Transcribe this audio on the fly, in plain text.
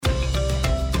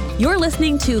You're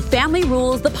listening to Family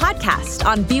Rules, the podcast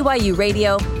on BYU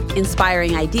Radio,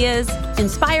 inspiring ideas,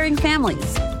 inspiring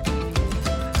families.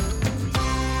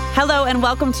 Hello and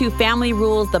welcome to Family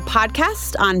Rules, the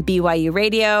podcast on BYU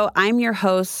Radio. I'm your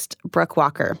host, Brooke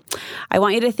Walker. I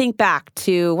want you to think back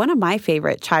to one of my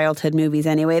favorite childhood movies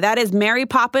anyway. That is Mary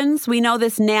Poppins. We know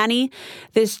this nanny,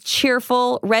 this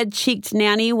cheerful, red-cheeked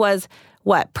nanny was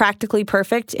practically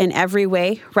perfect in every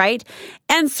way, right?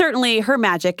 And certainly her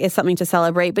magic is something to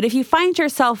celebrate. But if you find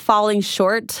yourself falling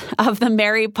short of the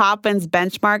Mary Poppins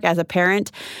benchmark as a parent,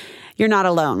 you're not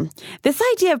alone. This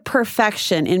idea of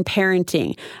perfection in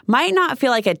parenting might not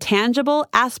feel like a tangible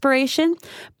aspiration,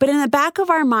 but in the back of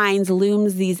our minds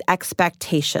looms these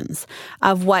expectations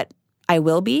of what I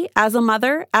will be as a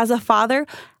mother, as a father,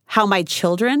 how my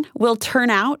children will turn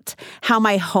out, how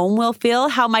my home will feel,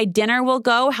 how my dinner will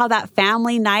go, how that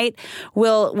family night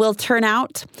will turn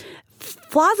out.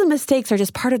 Flaws and mistakes are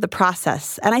just part of the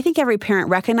process. And I think every parent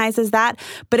recognizes that,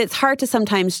 but it's hard to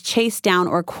sometimes chase down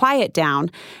or quiet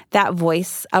down that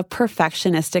voice of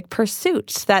perfectionistic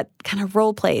pursuit, that kind of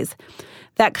role plays,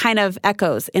 that kind of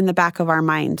echoes in the back of our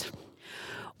mind.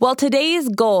 Well, today's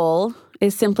goal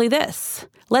is simply this.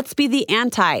 Let's be the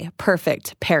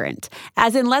anti-perfect parent,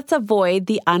 as in let's avoid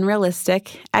the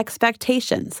unrealistic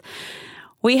expectations.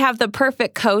 We have the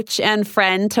perfect coach and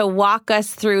friend to walk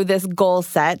us through this goal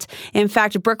set. In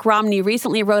fact, Brooke Romney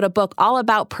recently wrote a book all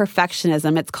about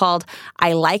perfectionism. It's called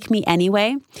I Like Me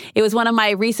Anyway. It was one of my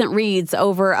recent reads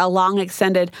over a long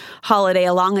extended holiday,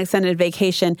 a long extended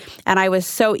vacation, and I was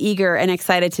so eager and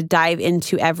excited to dive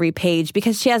into every page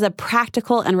because she has a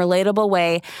practical and relatable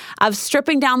way of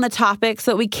stripping down the topic so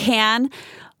that we can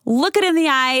look it in the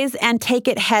eyes and take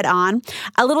it head on.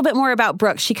 A little bit more about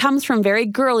Brooke. She comes from very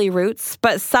girly roots,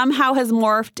 but somehow has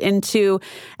morphed into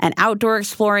an outdoor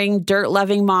exploring,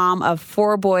 dirt-loving mom of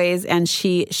 4 boys, and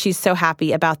she's so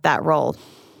happy about that role.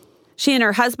 She and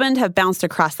her husband have bounced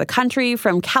across the country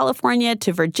from California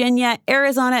to Virginia,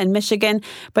 Arizona, and Michigan,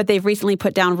 but they've recently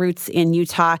put down roots in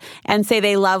Utah and say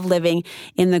they love living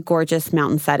in the gorgeous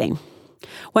mountain setting.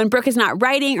 When Brooke is not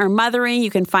writing or mothering, you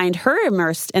can find her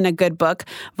immersed in a good book,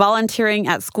 volunteering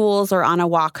at schools or on a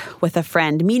walk with a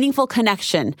friend. Meaningful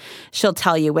connection, she'll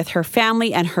tell you, with her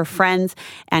family and her friends,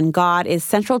 and God is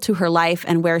central to her life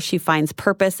and where she finds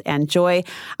purpose and joy.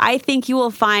 I think you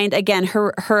will find, again,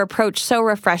 her approach so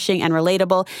refreshing and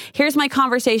relatable. Here's my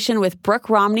conversation with Brooke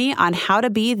Romney on how to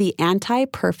be the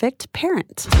anti-perfect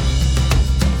parent.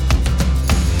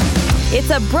 It's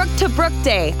a Brooke to Brooke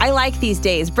day. I like these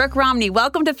days. Brooke Romney,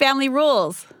 welcome to Family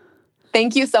Rules.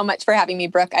 Thank you so much for having me,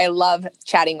 Brooke. I love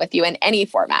chatting with you in any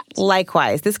format.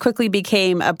 Likewise. This quickly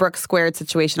became a Brooke squared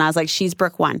situation. I was like, she's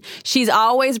Brooke 1. She's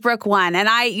always Brooke 1.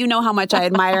 And you know how much I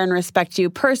admire and respect you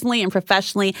personally and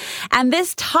professionally. And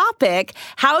this topic,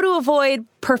 how to avoid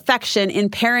perfection in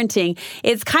parenting,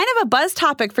 it's kind of a buzz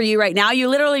topic for you right now. You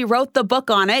literally wrote the book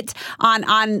on it,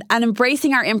 on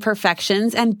embracing our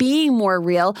imperfections and being more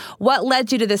real. What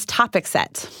led you to this topic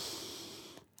set?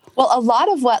 Well, a lot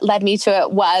of what led me to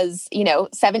it was,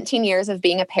 17 years of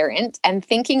being a parent and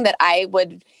thinking that I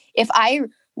would, if I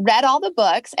read all the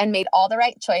books and made all the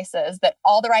right choices, that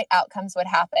all the right outcomes would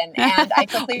happen. And I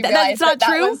quickly realized that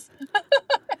true. Was,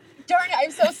 darn it,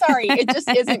 I'm so sorry. It just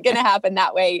isn't going to happen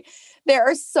that way. There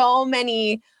are so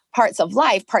many parts of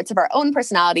life, parts of our own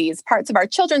personalities, parts of our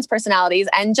children's personalities,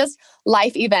 and just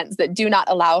life events that do not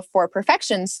allow for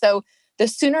perfection. So the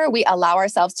sooner we allow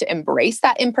ourselves to embrace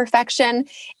that imperfection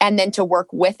and then to work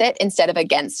with it instead of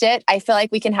against it, I feel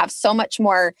like we can have so much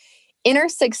more inner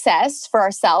success for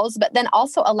ourselves, but then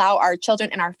also allow our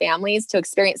children and our families to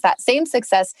experience that same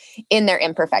success in their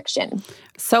imperfection.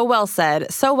 So well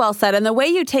said. So well said. And the way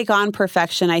you take on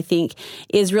perfection, I think,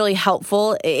 is really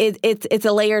helpful. It's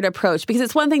a layered approach because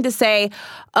it's one thing to say,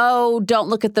 oh, don't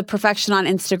look at the perfection on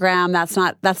Instagram.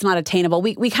 That's not attainable.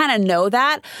 We kind of know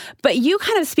that, but you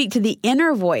kind of speak to the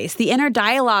inner voice, the inner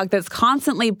dialogue that's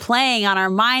constantly playing on our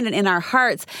mind and in our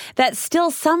hearts that still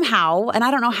somehow, and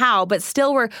I don't know how, but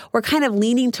still we're kind of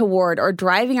leaning toward or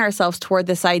driving ourselves toward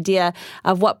this idea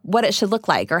of what it should look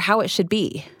like or how it should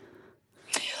be.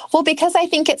 Well, because I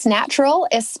think it's natural,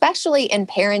 especially in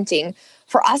parenting,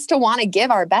 for us to want to give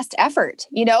our best effort.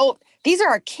 These are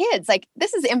our kids. Like,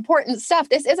 this is important stuff.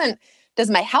 This isn't, does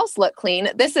my house look clean?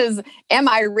 This is, am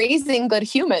I raising good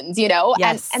humans,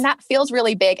 Yes. And that feels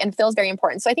really big and feels very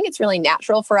important. So I think it's really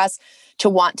natural for us to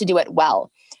want to do it well.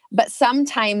 But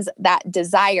sometimes that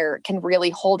desire can really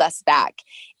hold us back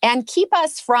and keep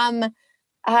us from,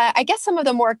 some of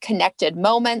the more connected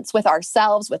moments with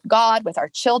ourselves, with God, with our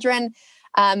children,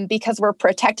 because we're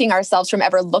protecting ourselves from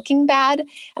ever looking bad. And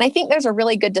I think there's a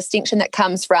really good distinction that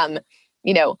comes from,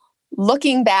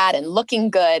 looking bad and looking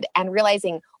good and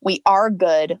realizing we are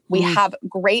good, we have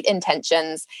great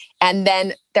intentions, and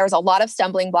then there's a lot of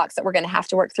stumbling blocks that we're going to have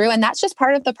to work through, and that's just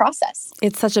part of the process.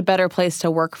 It's such a better place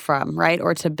to work from, right?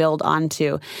 Or to build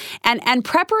onto. And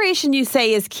preparation, you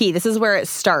say, is key. This is where it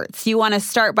starts. You want to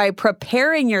start by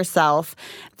preparing yourself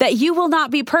that you will not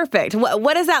be perfect.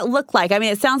 What does that look like? I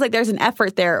mean, it sounds like there's an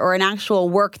effort there or an actual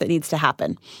work that needs to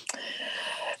happen.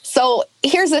 So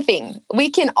here's the thing. We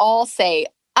can all say,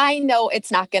 I know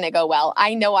it's not going to go well.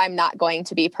 I know I'm not going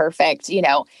to be perfect,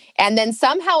 and then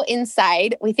somehow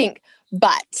inside we think,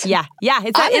 but yeah,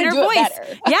 it's that inner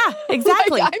voice. Yeah,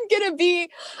 exactly. I'm going to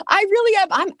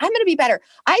be better.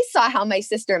 I saw how my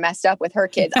sister messed up with her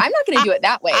kids. I'm not going to do it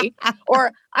that way.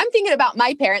 Or I'm thinking about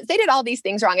my parents. They did all these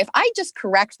things wrong. If I just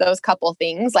correct those couple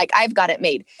things, like I've got it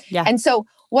made. Yeah. And so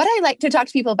what I like to talk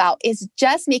to people about is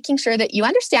just making sure that you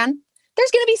understand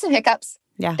there's going to be some hiccups.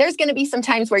 Yeah. There's going to be some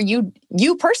times where you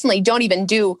personally don't even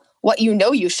do what you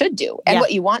know you should do and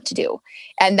what you want to do.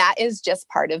 And that is just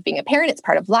part of being a parent. It's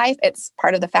part of life. It's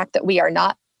part of the fact that we are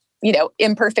not,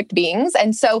 imperfect beings.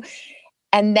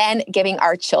 And then giving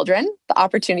our children the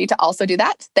opportunity to also do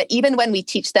that even when we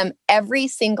teach them every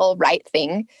single right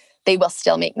thing, they will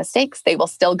still make mistakes. They will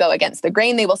still go against the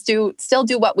grain. They will still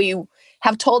do what we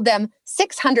have told them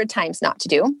 600 times not to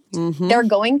do. Mm-hmm. They're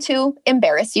going to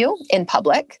embarrass you in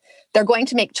public. They're going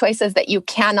to make choices that you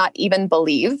cannot even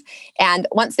believe. And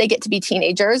once they get to be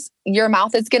teenagers, your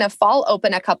mouth is going to fall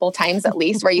open a couple times at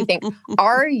least where you think,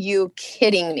 are you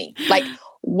kidding me? Like,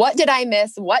 what did I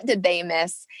miss? What did they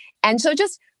miss? And so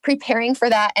just preparing for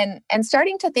that and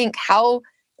starting to think, how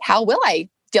will I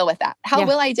deal with that? How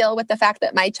will I deal with the fact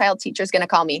that my child teacher is going to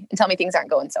call me and tell me things aren't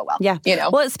going so well? Yeah.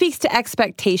 Well, it speaks to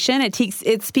expectation.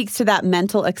 It speaks to that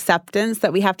mental acceptance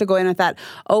that we have to go in with that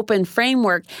open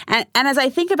framework. And as I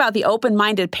think about the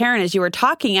open-minded parent, as you were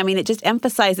talking, I mean, it just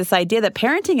emphasized this idea that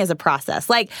parenting is a process.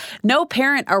 Like, no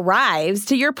parent arrives,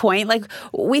 to your point, like,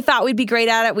 we thought we'd be great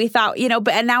at it. We thought,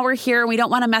 and now we're here and we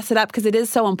don't want to mess it up because it is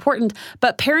so important.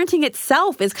 But parenting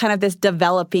itself is kind of this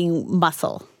developing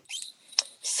muscle.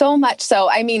 So much so.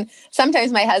 I mean,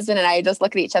 sometimes my husband and I just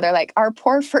look at each other like our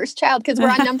poor first child, because we're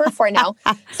on number 4 now.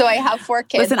 So I have 4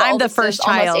 kids. Listen, I'm the first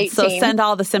child, so send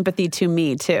all the sympathy to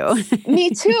me too. Me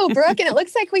too, Brooke. And it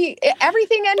looks like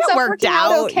everything ends up working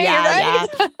out okay, right?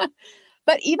 Yeah.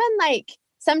 But even like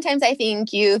sometimes I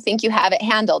think you have it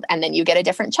handled, and then you get a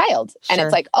different child. Sure. And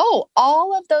it's like, oh,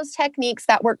 all of those techniques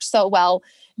that worked so well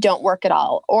don't work at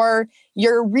all. Or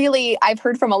I've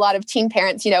heard from a lot of teen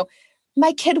parents,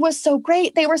 my kid was so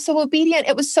great. They were so obedient.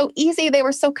 It was so easy. They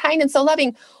were so kind and so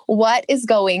loving. What is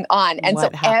going on? And so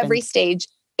every stage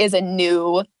is a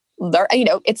new,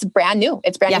 it's brand new.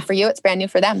 It's brand new for you. It's brand new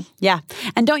for them. Yeah.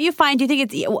 And do you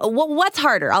think what's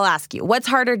harder? I'll ask you, what's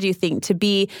harder, do you think,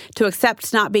 to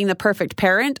accept not being the perfect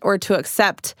parent or to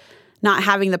accept not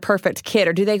having the perfect kid?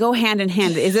 Or do they go hand in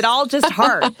hand? Is it all just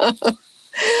hard?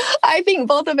 I think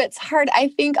both of it's hard. I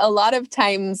think a lot of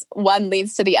times one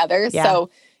leads to the other. Yeah. So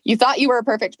you thought you were a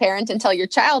perfect parent until your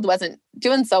child wasn't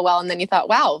doing so well. And then you thought,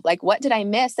 wow, like, what did I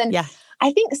miss? And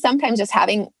I think sometimes just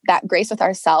having that grace with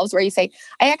ourselves where you say,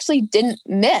 I actually didn't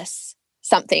miss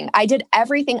something. I did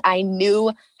everything I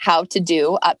knew how to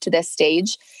do up to this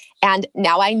stage. And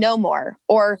now I know more.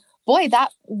 Or, boy, that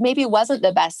maybe wasn't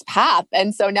the best path.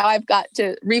 And so now I've got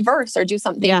to reverse or do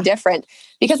something different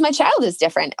because my child is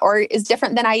different or is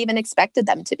different than I even expected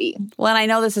them to be. Well, and I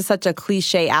know this is such a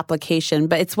cliche application,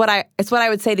 but it's what I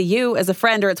would say to you as a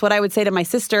friend, or it's what I would say to my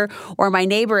sister or my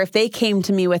neighbor if they came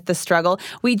to me with the struggle.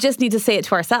 We just need to say it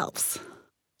to ourselves.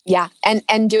 Yeah.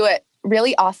 And do it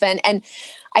really often. And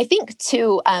I think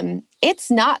too, it's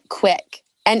not quick.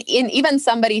 And even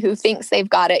somebody who thinks they've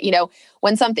got it,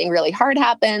 when something really hard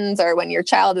happens or when your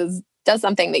child does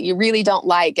something that you really don't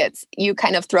like, you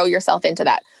kind of throw yourself into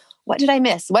that. What did I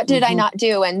miss? What did I not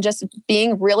do? And just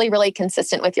being really, really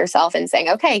consistent with yourself and saying,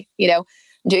 okay, I'm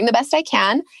doing the best I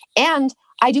can. And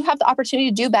I do have the opportunity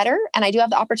to do better. And I do have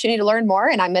the opportunity to learn more.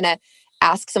 And I'm going to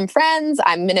ask some friends.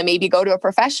 I'm going to maybe go to a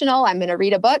professional. I'm going to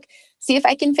read a book, see if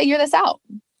I can figure this out.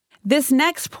 This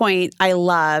next point I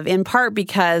love, in part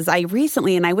because I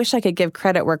recently, and I wish I could give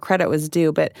credit where credit was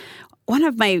due, but one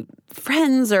of my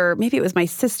friends, or maybe it was my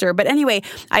sister, but anyway,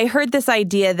 I heard this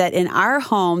idea that in our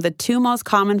home, the 2 most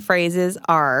common phrases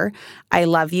are, I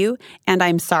love you and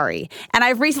I'm sorry. And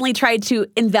I've recently tried to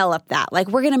envelop that. Like,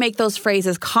 we're going to make those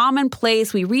phrases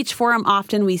commonplace. We reach for them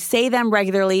often. We say them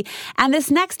regularly. And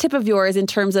this next tip of yours in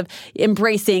terms of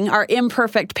embracing our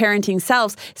imperfect parenting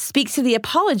selves speaks to the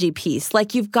apology piece.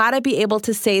 Like, you've got to be able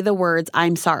to say the words,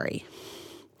 I'm sorry.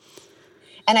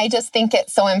 And I just think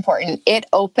it's so important. It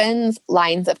opens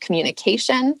lines of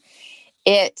communication.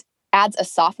 It adds a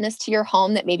softness to your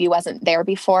home that maybe wasn't there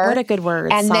before. What a good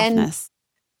word, and softness.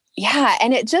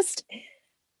 And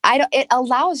it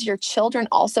allows your children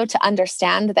also to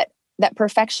understand that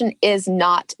perfection is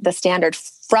not the standard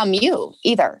from you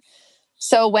either.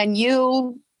 So when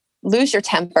you lose your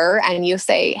temper and you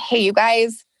say, hey, you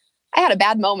guys, I had a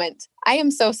bad moment. I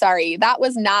am so sorry. That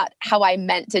was not how I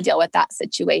meant to deal with that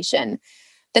situation.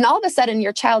 Then all of a sudden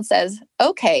your child says,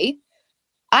 okay,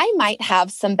 I might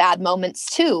have some bad moments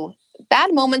too.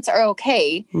 Bad moments are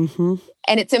okay. Mm-hmm.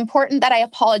 And it's important that I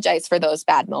apologize for those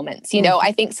bad moments. You know,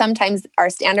 I think sometimes our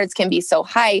standards can be so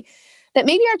high that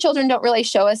maybe our children don't really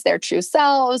show us their true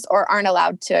selves or aren't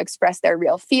allowed to express their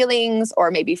real feelings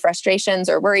or maybe frustrations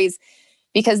or worries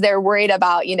because they're worried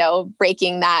about,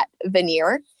 breaking that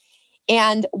veneer.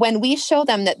 And when we show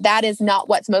them that that is not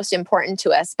what's most important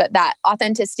to us, but that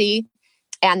authenticity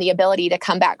and the ability to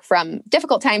come back from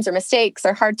difficult times or mistakes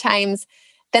or hard times,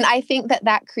 then I think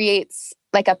that creates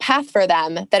like a path for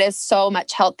them that is so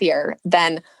much healthier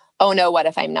than, oh no, what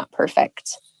if I'm not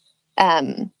perfect?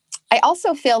 I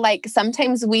also feel like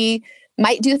sometimes we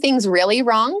might do things really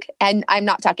wrong. And I'm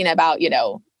not talking about,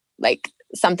 like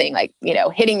something like,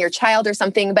 hitting your child or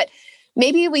something, but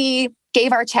maybe we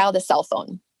gave our child a cell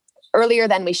phone earlier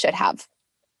than we should have,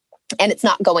 and it's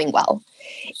not going well.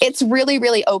 It's really,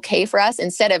 really okay for us,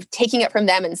 instead of taking it from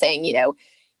them and saying,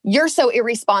 you're so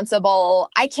irresponsible,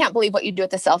 I can't believe what you do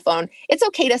with the cell phone. It's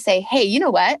okay to say, hey, you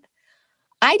know what?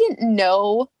 I didn't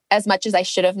know as much as I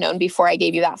should have known before I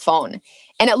gave you that phone.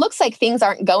 And it looks like things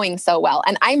aren't going so well.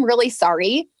 And I'm really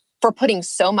sorry for putting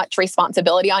so much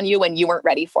responsibility on you when you weren't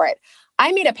ready for it.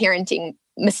 I made a parenting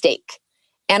mistake,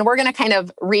 and we're going to kind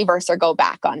of reverse or go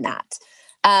back on that.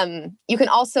 You can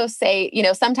also say,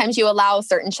 sometimes you allow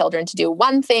certain children to do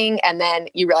one thing and then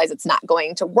you realize it's not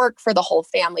going to work for the whole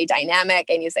family dynamic.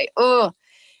 And you say, oh,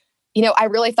 I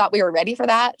really thought we were ready for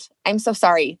that. I'm so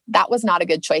sorry. That was not a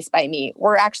good choice by me.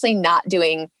 We're actually not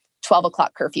doing 12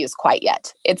 o'clock curfews quite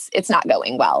yet. It's not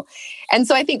going well. And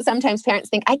so I think sometimes parents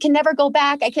think, I can never go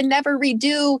back. I can never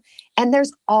redo. And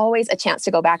there's always a chance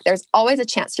to go back. There's always a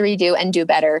chance to redo and do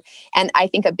better. And I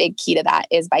think a big key to that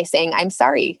is by saying, I'm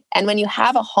sorry. And when you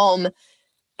have a home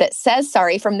that says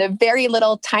sorry from the very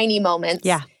little tiny moments,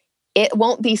 it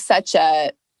won't be such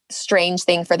a strange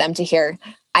thing for them to hear.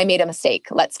 I made a mistake.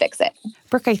 Let's fix it.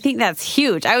 Brooke, I think that's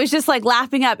huge. I was just like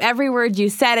laughing up every word you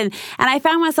said. And I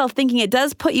found myself thinking it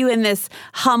does put you in this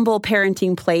humble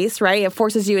parenting place, right? It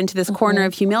forces you into this corner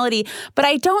of humility. But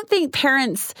I don't think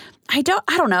parents, I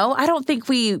don't know. I don't think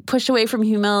we push away from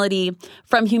humility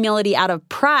out of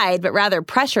pride, but rather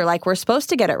pressure, like we're supposed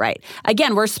to get it right.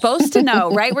 Again, we're supposed to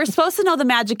know, right? We're supposed to know the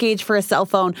magic age for a cell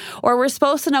phone, or we're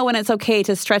supposed to know when it's okay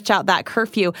to stretch out that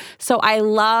curfew. So I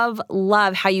love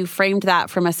how you framed that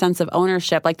from a sense of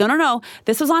ownership. Like, no,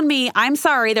 this was on me. I'm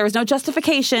sorry. There was no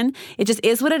justification. It just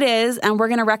is what it is. And we're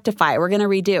going to rectify it. We're going to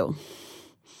redo.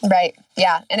 Right.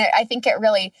 Yeah. And I think it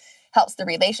really helps the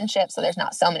relationship so there's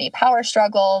not so many power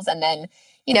struggles. And then,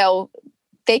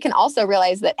 they can also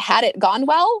realize that had it gone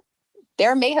well,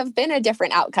 there may have been a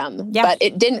different outcome, but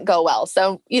it didn't go well.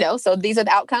 So, so these are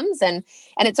the outcomes, and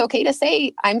it's okay to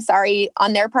say, I'm sorry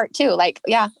on their part too. Like,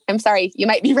 I'm sorry. You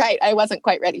might be right. I wasn't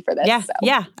quite ready for this.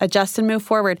 Yeah. Adjust and move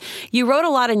forward. You wrote a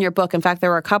lot in your book. In fact, there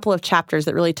were a couple of chapters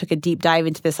that really took a deep dive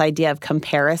into this idea of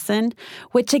comparison,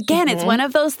 which again, it's one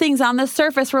of those things on the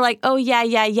surface we're like, oh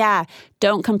yeah.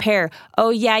 Don't compare.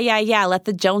 Oh, yeah. Let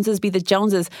the Joneses be the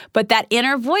Joneses. But that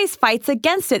inner voice fights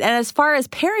against it. And as far as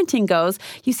parenting goes,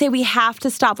 you say we have to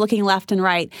stop looking left and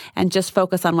right and just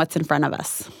focus on what's in front of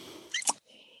us.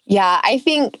 Yeah, I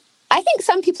think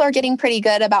some people are getting pretty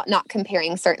good about not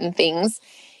comparing certain things.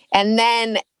 And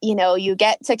then, you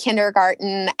get to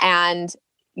kindergarten and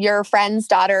your friend's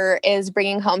daughter is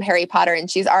bringing home Harry Potter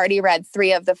and she's already read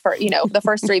 3 of the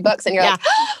first 3 books. And you're like,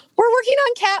 we're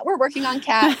working on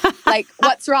Cat. Like,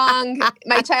 what's wrong?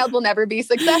 My child will never be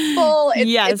successful.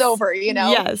 It's over,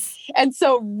 Yes. And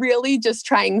so really just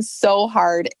trying so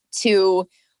hard to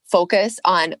focus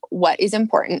on what is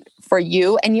important for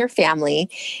you and your family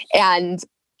and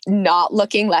not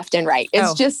looking left and right.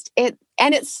 It's just it.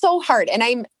 And it's so hard.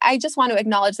 And I just want to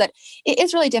acknowledge that it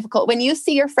is really difficult when you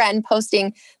see your friend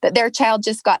posting that their child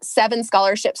just got 7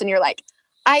 scholarships and you're like,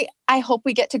 I hope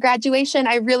we get to graduation.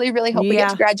 I really, really hope we get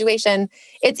to graduation.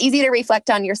 It's easy to reflect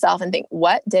on yourself and think,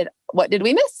 what did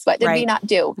we miss? What did we not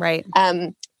do? Right.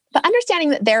 But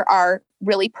understanding that there are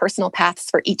really personal paths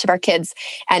for each of our kids.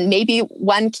 And maybe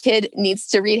one kid needs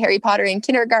to read Harry Potter in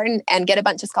kindergarten and get a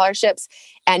bunch of scholarships.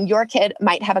 And your kid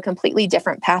might have a completely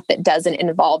different path that doesn't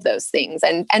involve those things,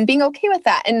 and being okay with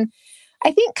that. And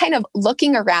I think kind of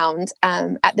looking around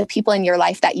at the people in your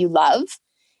life that you love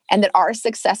and that are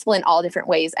successful in all different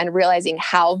ways, and realizing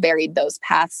how varied those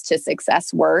paths to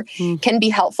success were can be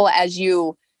helpful as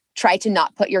you try to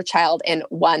not put your child in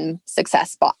one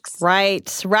success box. Right.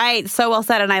 So well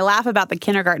said. And I laugh about the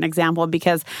kindergarten example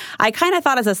because I kind of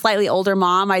thought as a slightly older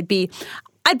mom, I'd be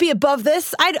above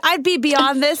this. I'd be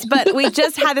beyond this. But we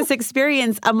just had this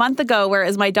experience a month ago where it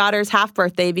was my daughter's half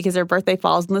birthday because her birthday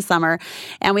falls in the summer.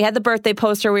 And we had the birthday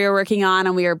poster we were working on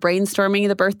and we were brainstorming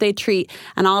the birthday treat.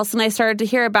 And all of a sudden I started to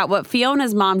hear about what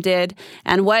Fiona's mom did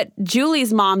and what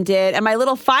Julie's mom did. And my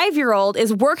little 5-year-old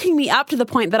is working me up to the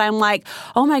point that I'm like,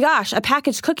 oh my gosh, a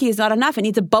packaged cookie is not enough. It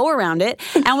needs a bow around it.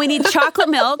 And we need chocolate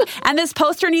milk. And this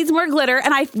poster needs more glitter.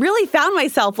 And I really found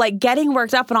myself like getting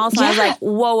worked up. And all of a sudden I was like,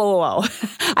 whoa.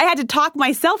 I had to talk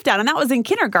myself down, and that was in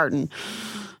kindergarten.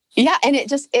 Yeah. And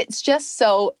it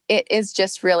is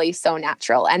just really so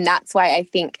natural. And that's why I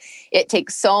think it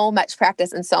takes so much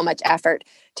practice and so much effort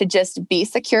to just be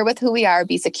secure with who we are,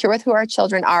 be secure with who our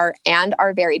children are and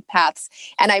our varied paths.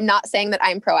 And I'm not saying that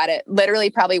I'm pro at it.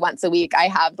 Literally, probably once a week, I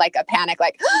have like a panic,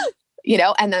 like,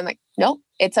 and then I'm like, no,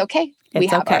 it's okay. We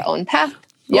have our own path.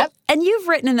 Yep. And you've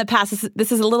written in the past, this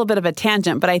is a little bit of a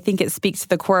tangent, but I think it speaks to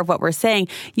the core of what we're saying.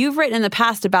 You've written in the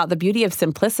past about the beauty of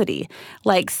simplicity.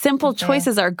 Like simple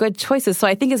choices are good choices. So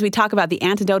I think as we talk about the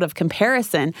antidote of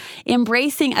comparison,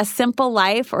 embracing a simple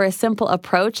life or a simple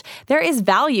approach, there is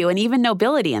value and even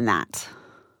nobility in that.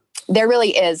 There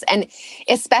really is. And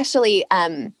especially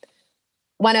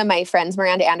one of my friends,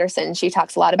 Miranda Anderson, she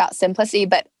talks a lot about simplicity,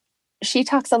 but she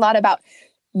talks a lot about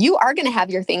you are going to have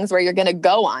your things where you're going to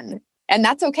go on. And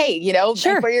that's okay,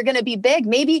 Sure. Where you're going to be big.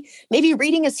 Maybe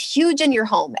reading is huge in your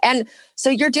home. And so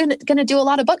you're going to do a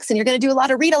lot of books and you're going to do a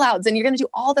lot of read alouds and you're going to do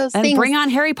all those things. And bring on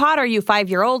Harry Potter, you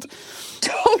 5-year-old.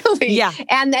 Totally. Yeah.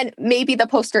 And then maybe the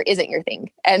poster isn't your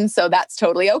thing. And so that's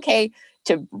totally okay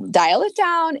to dial it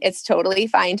down. It's totally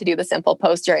fine to do the simple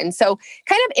poster. And so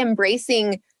kind of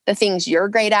embracing the things you're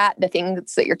great at, the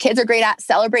things that your kids are great at,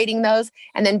 celebrating those,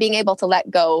 and then being able to let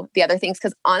go the other things.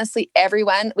 Because honestly,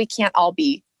 we can't all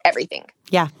be everything.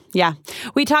 Yeah.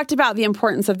 We talked about the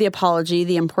importance of the apology,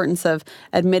 the importance of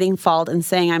admitting fault and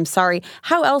saying, I'm sorry.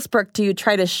 How else, Brooke, do you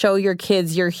try to show your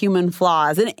kids your human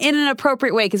flaws in an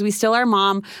appropriate way? Because we still are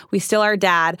mom, we still are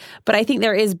dad. But I think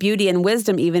there is beauty and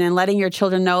wisdom even in letting your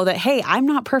children know that, hey, I'm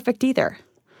not perfect either.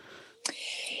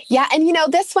 Yeah. And,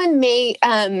 this one may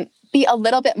be a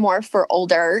little bit more for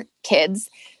older kids.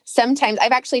 Sometimes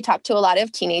I've actually talked to a lot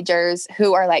of teenagers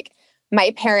who are like,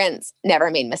 my parents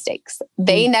never made mistakes.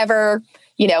 They never,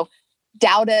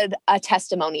 doubted a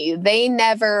testimony. They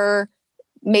never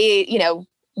made,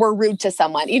 were rude to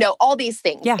someone, all these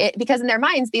things. Yeah. Because in their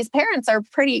minds, these parents are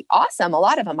pretty awesome. A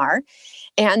lot of them are.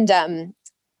 And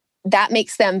that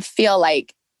makes them feel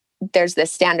like there's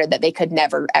this standard that they could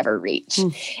never, ever reach.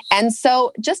 And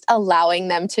so just allowing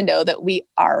them to know that we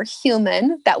are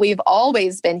human, that we've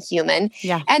always been human.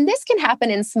 Yeah. And this can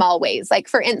happen in small ways. Like,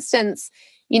 for instance,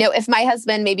 if my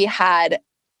husband maybe has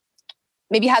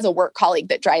a work colleague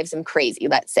that drives him crazy,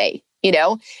 let's say,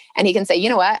 and he can say, you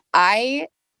know what, I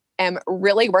am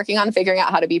really working on figuring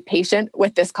out how to be patient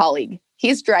with this colleague.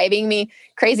 He's driving me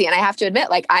crazy. And I have to admit,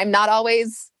 like, I'm not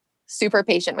always super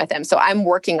patient with him. So I'm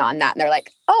working on that. And they're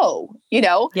like, oh,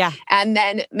 Yeah. And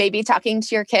then maybe talking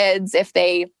to your kids if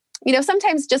they,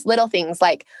 sometimes just little things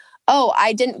like, oh,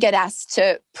 I didn't get asked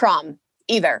to prom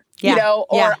either,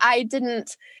 or I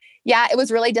didn't. Yeah, it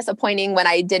was really disappointing when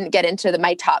I didn't get into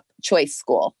my top choice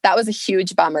school. That was a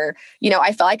huge bummer.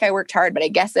 I felt like I worked hard, but I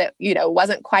guess it,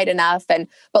 wasn't quite enough.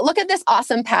 But look at this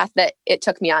awesome path that it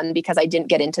took me on because I didn't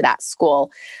get into that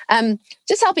school.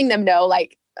 Just helping them know,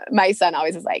 like, my son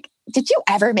always is like, did you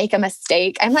ever make a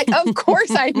mistake? I'm like, of course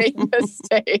I made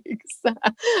mistakes.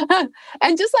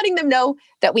 And just letting them know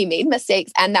that we made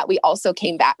mistakes and that we also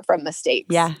came back from mistakes.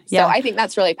 Yeah. So I think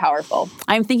that's really powerful.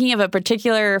 I'm thinking of a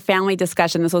particular family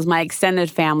discussion. This was my extended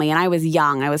family, and I was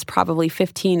young. I was probably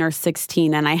 15 or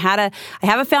 16, and I have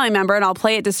a family member, and I'll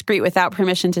play it discreet without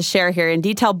permission to share here in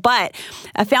detail, but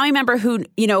a family member who,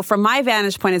 from my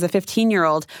vantage point as a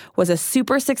 15-year-old, was a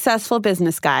super successful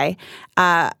business guy,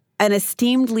 an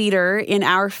esteemed leader in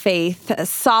our faith, a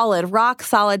solid, rock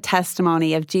solid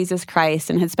testimony of Jesus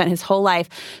Christ, and had spent his whole life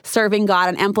serving God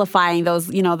and amplifying those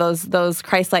those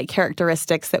Christ-like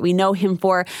characteristics that we know him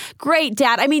for. Great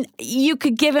dad. I mean, you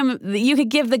could give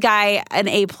the guy an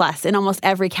A+ in almost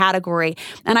every category.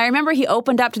 And I remember he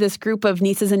opened up to this group of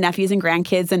nieces and nephews and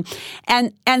grandkids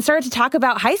and started to talk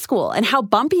about high school and how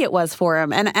bumpy it was for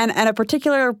him and a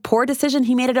particular poor decision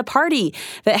he made at a party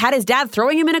that had his dad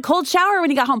throwing him in a cold shower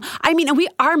when he got home. I mean,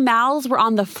 our mouths were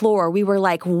on the floor. We were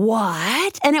like,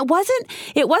 what? And it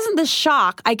wasn't the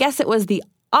shock. I guess it was the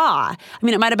awe. I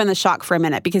mean, it might have been the shock for a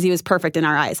minute because he was perfect in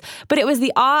our eyes, but it was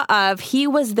the awe of he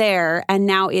was there and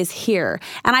now is here.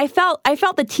 And I felt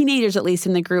the teenagers, at least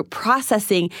in the group,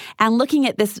 processing and looking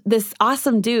at this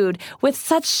awesome dude with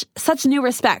such new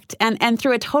respect and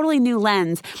through a totally new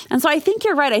lens. And so I think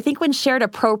you're right. I think when shared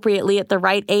appropriately at the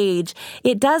right age,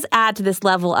 it does add to this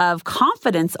level of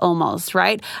confidence almost,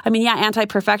 right? I mean, yeah,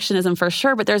 anti-perfectionism for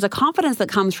sure, but there's a confidence that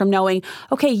comes from knowing,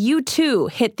 okay, you too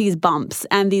hit these bumps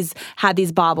and had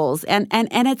these bobbles, and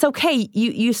it's okay.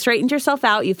 You straightened yourself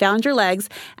out, you found your legs,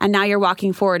 and now you're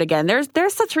walking forward again.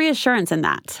 There's such reassurance in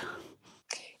that.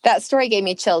 That story gave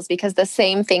me chills because the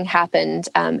same thing happened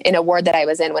in a ward that I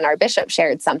was in when our bishop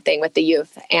shared something with the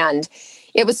youth, and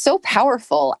it was so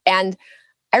powerful. And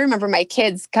I remember my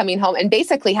kids coming home and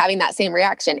basically having that same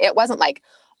reaction. It wasn't like,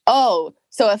 oh,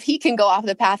 so if he can go off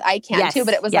the path, I can too.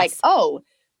 But it was like, oh,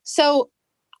 so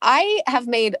I have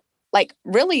made like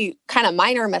really kind of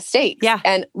minor mistakes. Yeah.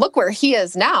 And look where he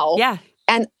is now. Yeah.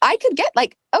 And I could get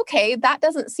like, okay, that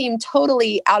doesn't seem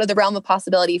totally out of the realm of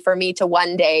possibility for me to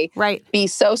one day be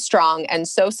so strong and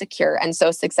so secure and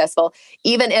so successful,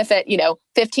 even if at,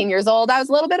 15 years old, I was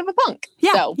a little bit of a punk.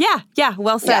 Yeah, so, yeah.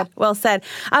 Well said. Yeah. Well said.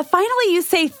 Finally, you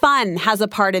say fun has a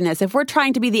part in this. If we're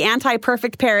trying to be the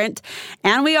anti-perfect parent,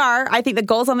 and we are, I think the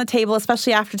goal's on the table,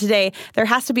 especially after today, there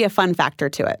has to be a fun factor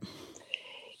to it.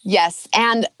 Yes.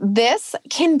 And this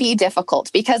can be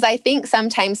difficult because I think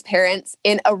sometimes parents,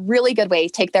 in a really good way,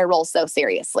 take their role so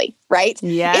seriously, right?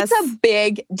 Yes. It's a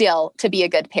big deal to be a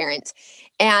good parent.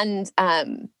 And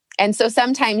so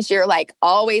sometimes you're like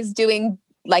always doing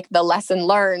like the lesson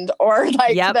learned or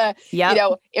like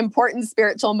the important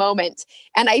spiritual moment.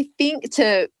 And I think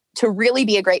to really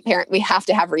be a great parent, we have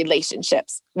to have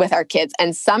relationships with our kids.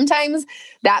 And sometimes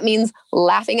that means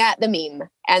laughing at the meme.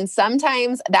 And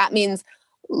sometimes that means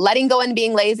letting go and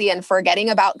being lazy and forgetting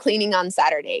about cleaning on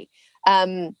Saturday.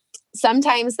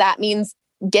 Sometimes that means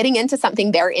getting into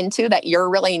something they're into that you're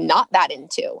really not that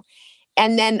into.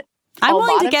 And then I'm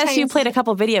willing to guess you played a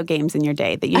couple video games in your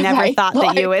day that you never thought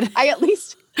that you would.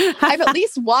 I've at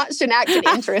least watched and acted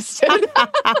interested.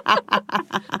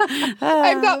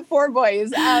 I've got 4 boys.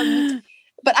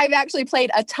 But I've actually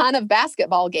played a ton of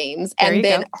basketball games and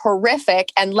been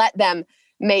horrific and let them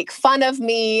make fun of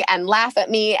me and laugh at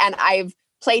me. And I've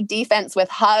played defense with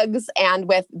hugs and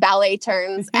with ballet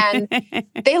turns, and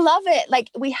they love it. Like,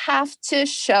 we have to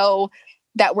show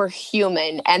that we're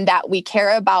human and that we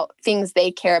care about things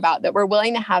they care about, that we're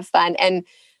willing to have fun. And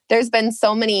there's been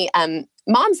so many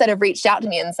moms that have reached out to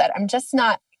me and said, I'm just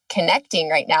not connecting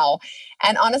right now.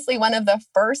 And honestly, one of the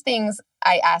first things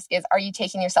I ask is, are you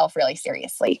taking yourself really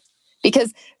seriously?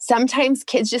 Because sometimes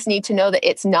kids just need to know that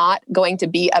it's not going to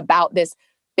be about this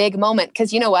big moment.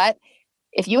 Because you know what?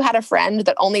 If you had a friend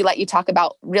that only let you talk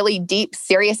about really deep,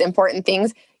 serious, important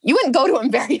things, you wouldn't go to them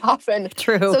very often.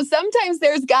 True. So sometimes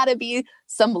there's got to be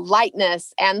some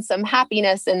lightness and some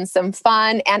happiness and some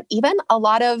fun and even a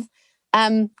lot of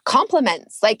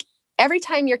compliments. Like, every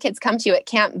time your kids come to you, it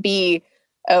can't be,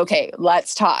 okay,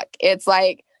 let's talk. It's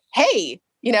like, hey,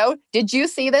 did you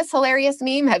see this hilarious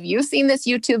meme? Have you seen this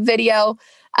YouTube video?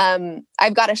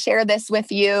 I've got to share this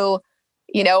with you,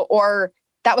 or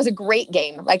that was a great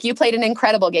game. Like, you played an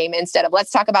incredible game, instead of let's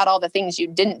talk about all the things you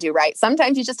didn't do right.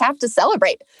 Sometimes you just have to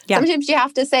celebrate. Yeah. Sometimes you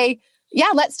have to say,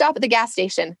 yeah, let's stop at the gas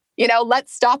station.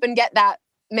 Let's stop and get that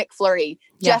McFlurry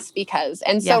just because.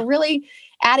 And so really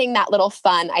adding that little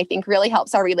fun, I think, really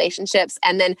helps our relationships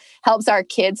and then helps our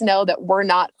kids know that we're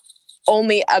not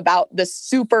only about the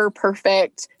super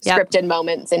perfect scripted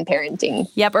moments in parenting.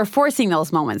 Yep, or forcing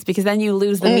those moments, because then you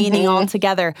lose the meaning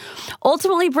altogether.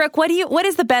 Ultimately, Brooke, what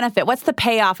is the benefit? What's the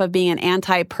payoff of being an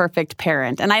anti-perfect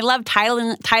parent? And I love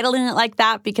titling it like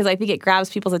that because I think it grabs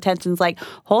people's attentions like,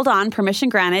 hold on, permission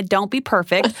granted, don't be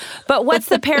perfect. But what's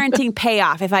the parenting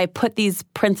payoff if I put these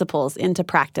principles into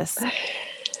practice?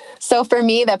 So for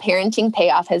me, the parenting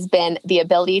payoff has been the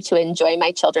ability to enjoy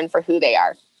my children for who they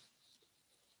are.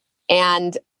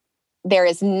 And there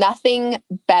is nothing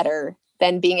better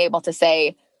than being able to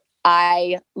say,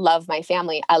 I love my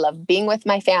family. I love being with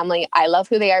my family. I love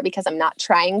who they are because I'm not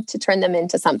trying to turn them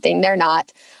into something they're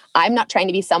not. I'm not trying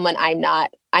to be someone I'm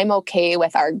not. I'm okay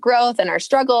with our growth and our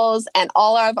struggles and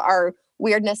all of our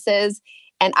weirdnesses.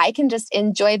 And I can just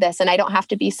enjoy this. And I don't have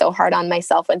to be so hard on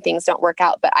myself when things don't work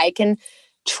out. But I can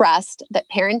trust that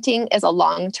parenting is a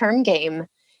long-term game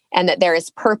and that there is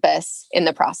purpose in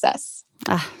the process.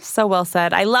 So well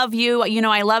said. I love you.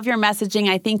 I love your messaging.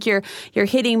 I think you're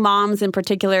hitting moms in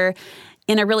particular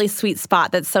in a really sweet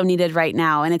spot that's so needed right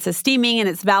now. And it's esteeming and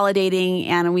it's validating,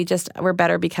 and we're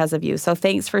better because of you. So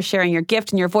thanks for sharing your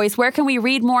gift and your voice. Where can we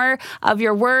read more of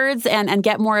your words and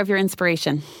get more of your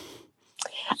inspiration?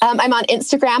 I'm on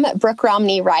Instagram at Brooke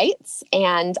Romney Writes,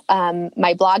 and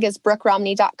my blog is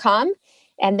brookeromney.com.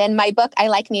 And then my book, I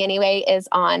Like Me Anyway, is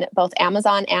on both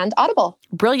Amazon and Audible.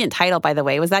 Brilliant title, by the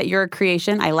way. Was that your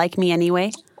creation? I Like Me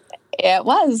Anyway? It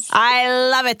was. I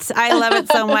love it. I love it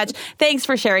so much. Thanks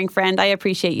for sharing, friend. I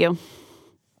appreciate you.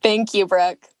 Thank you,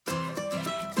 Brooke.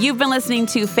 You've been listening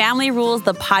to Family Rules,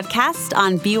 the podcast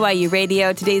on BYU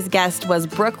Radio. Today's guest was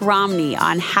Brooke Romney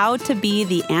on how to be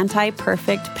the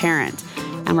anti-perfect parent.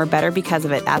 And we're better because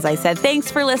of it, as I said.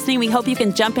 Thanks for listening. We hope you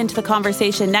can jump into the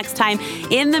conversation next time.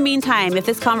 In the meantime, if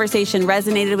this conversation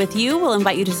resonated with you, we'll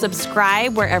invite you to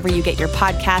subscribe wherever you get your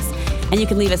podcasts. And you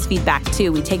can leave us feedback,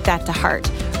 too. We take that to heart.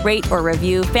 Rate or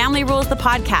review Family Rules, the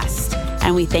podcast.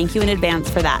 And we thank you in advance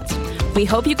for that. We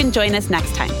hope you can join us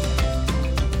next time.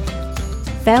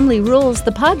 Family Rules,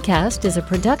 the podcast is a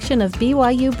production of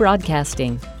BYU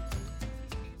Broadcasting.